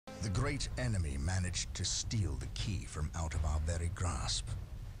The great enemy managed to steal the key from out of our very grasp.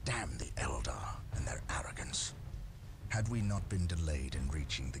 Damn the Eldar and their arrogance. Had we not been delayed in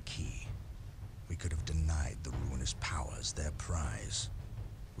reaching the key, we could have denied the ruinous powers their prize.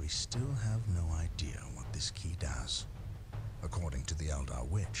 We still have no idea what this key does. According to the Eldar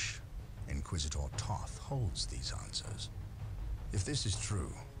Witch, Inquisitor Toth holds these answers. If this is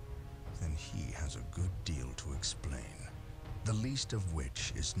true, then he has a good deal to explain. The least of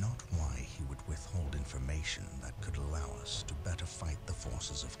which is not why he would withhold information that could allow us to better fight the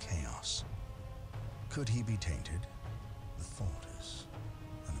forces of chaos. Could he be tainted? The thought is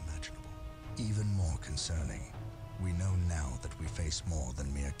unimaginable. Even more concerning, we know now that we face more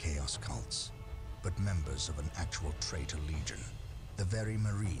than mere chaos cults, but members of an actual traitor legion, the very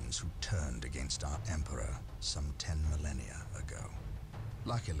Marines who turned against our Emperor some 10 millennia ago.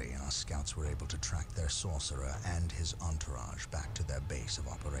 Luckily, our scouts were able to track their sorcerer and his entourage back to their base of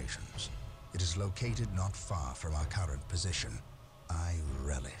operations. It is located not far from our current position. I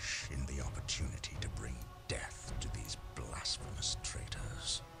relish in the opportunity to bring death to these blasphemous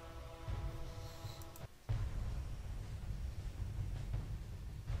traitors.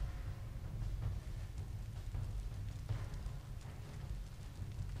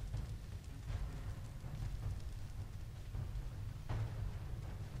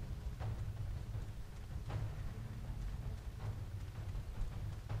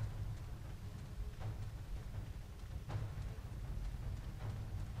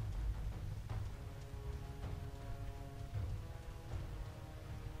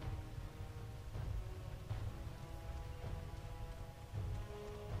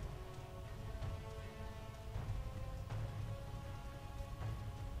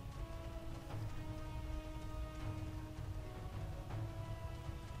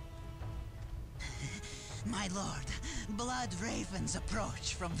 My lord, blood ravens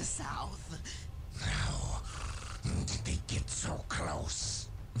approach from the south. How did they get so close?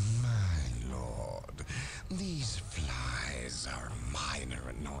 My lord, these flies are minor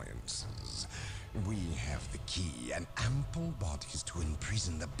annoyances. We have the key and ample bodies to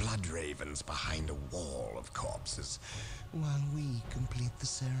imprison the blood ravens behind a wall of corpses, while we complete the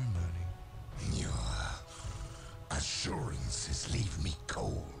ceremony. Your assurances leave me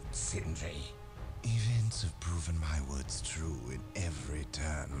cold, Sindri. Events have proven my words true in every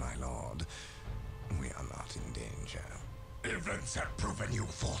turn, my lord. We are not in danger. Events have proven you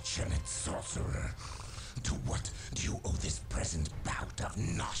fortunate, sorcerer. To what do you owe this present bout of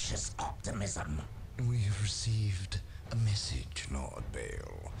nauseous optimism? We have received a message, Lord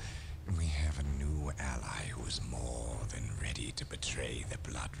Bale. We have a new ally who is more than ready to betray the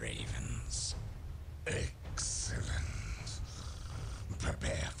Blood Ravens. Excellent.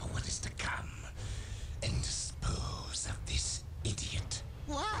 Prepare for what is to come. And dispose of this idiot.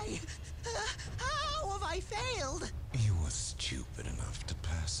 Why? How have I failed? You were stupid enough to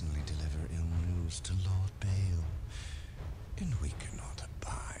personally deliver ill news to Lord Bale. And we cannot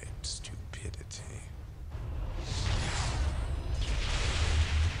abide stupidity.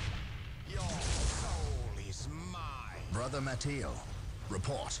 Your soul is mine. Brother Mateo,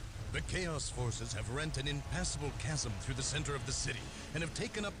 report. The Chaos Forces have rent an impassable chasm through the center of the city and have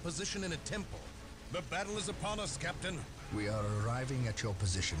taken up position in a temple. The battle is upon us, Captain. We are arriving at your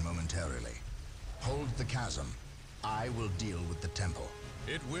position momentarily. Hold the chasm. I will deal with the temple.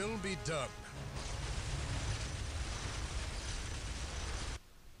 It will be done.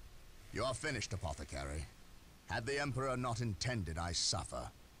 You are finished, Apothecary. Had the Emperor not intended I suffer,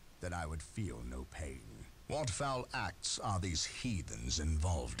 then I would feel no pain. What foul acts are these heathens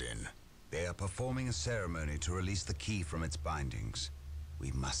involved in? They are performing a ceremony to release the key from its bindings.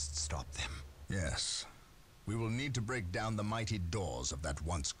 We must stop them. Yes. We will need to break down the mighty doors of that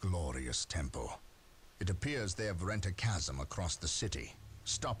once glorious temple. It appears they have rent a chasm across the city,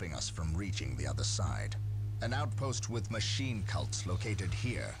 stopping us from reaching the other side. An outpost with machine cults located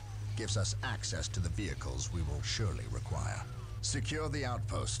here gives us access to the vehicles we will surely require. Secure the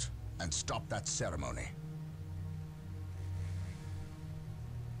outpost and stop that ceremony.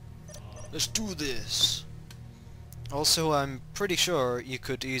 Let's do this. Also, I'm pretty sure you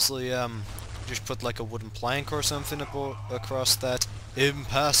could easily just put like a wooden plank or something across that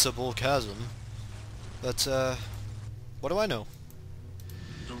impassable chasm. But what do I know?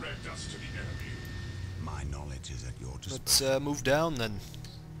 Direct us to the enemy. My knowledge is at your disposal. Let's move down then.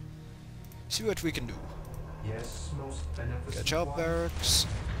 See what we can do. Yes, most beneficent Get Child one. Barracks.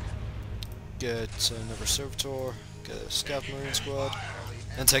 Get another Servitor. Get a Scout Marine Squad.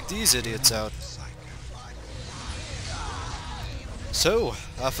 And take these idiots out. So,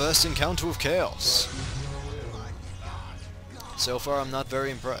 our first encounter with Chaos. So far I'm not very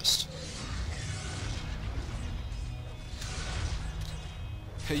impressed.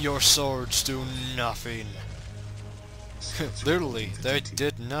 Your swords do nothing. Literally, they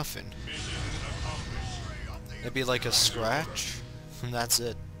did nothing. Maybe like a scratch? And that's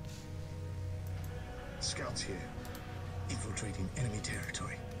it. Scouts here, infiltrating enemy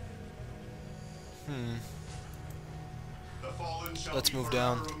territory. Let's move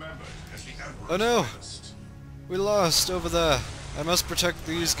down. Oh no! We lost over there. I must protect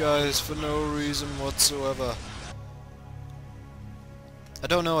these guys for no reason whatsoever. I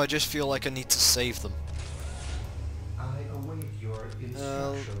don't know, I just feel like I need to save them. I await your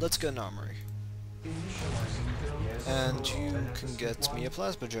instructions. Let's get an armory. Initializing build And you protocol. can get me a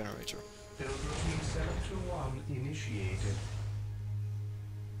plasma generator. Build routine 721 initiated.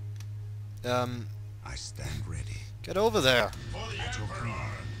 I stand ready. Get over there! At your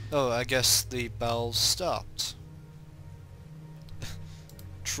command. Oh, I guess the bells stopped.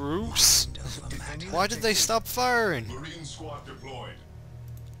 Truce? Why did they stop firing? Marine squad deployed.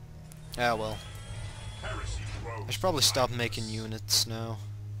 Ah well. Heresy grows. I should probably stop making units now.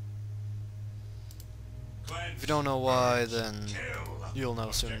 If you don't know why, then you'll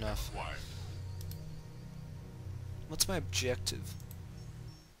know soon enough. What's my objective?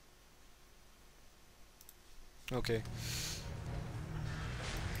 Okay,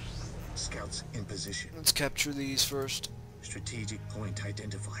 Scouts in position. let's capture these first. Strategic point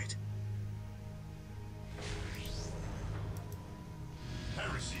identified.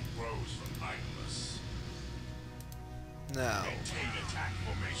 Heresy grows from idleness. Now. Maintain attack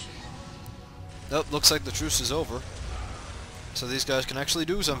formation. Oh, looks like the truce is over. So these guys can actually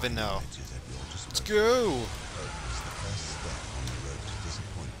do something now. It is at your Let's disposal. go! It's the first step on the road to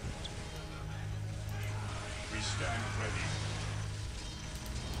disappointment. We stand ready.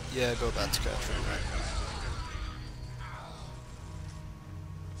 Yeah, go back to capturing that.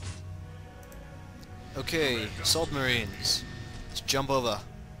 Okay, assault marines. Let's jump over.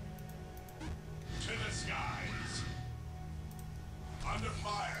 To the skies. Under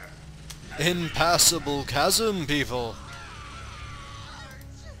fire. Impassable chasm, people!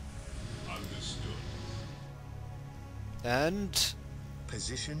 Understood. And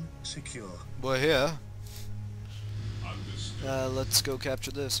Position secure. we're here. Understood. Let's go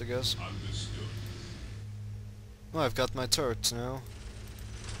capture this, I guess. Understood. Oh, I've got my turrets now.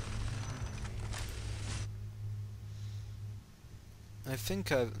 I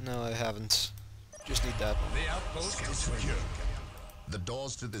think I've... no, I haven't. Just need that. The outpost is secure. The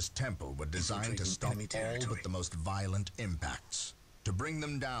doors to this temple were designed to Infiltrating stop enemy all territory. but the most violent impacts. To bring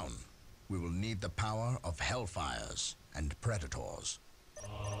them down, we will need the power of hellfires and predators.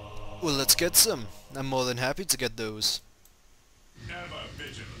 Well, let's get some. I'm more than happy to get those. Ever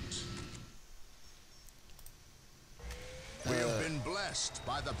vigilant. We have been blessed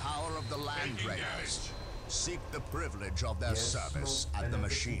by the power of the Land Making Raiders. damage. Seek the privilege of their Yes, service most at the beneficent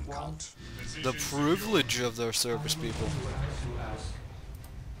machine one. cult. The privilege of their service, people. To ask.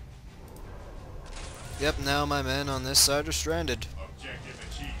 Yep, now my men on this side are stranded. Objective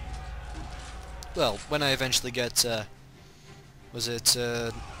achieved. Well, when I eventually get, was it,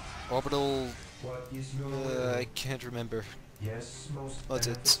 orbital, What is your I can't remember. Yes, most What's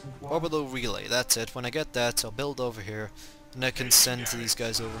it? beneficent one. Orbital relay, that's it. When I get that, I'll build over here, and I can send these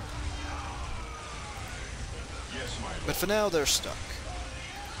guys over. Yes, my lord. But for now, they're stuck.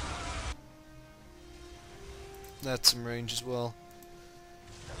 That's some range as well.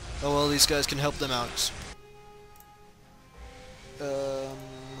 Oh well, these guys can help them out.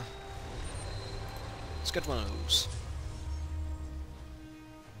 Let's get one of those.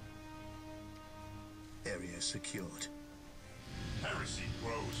 Area secured. Heresy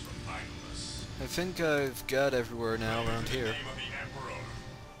grows from idleness. I think I've got everywhere now around In the here. name of the Emperor.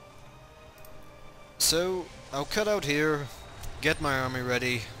 So, I'll cut out here, get my army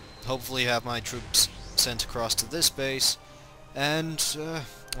ready, hopefully have my troops sent across to this base, and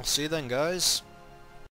I'll see you then, guys.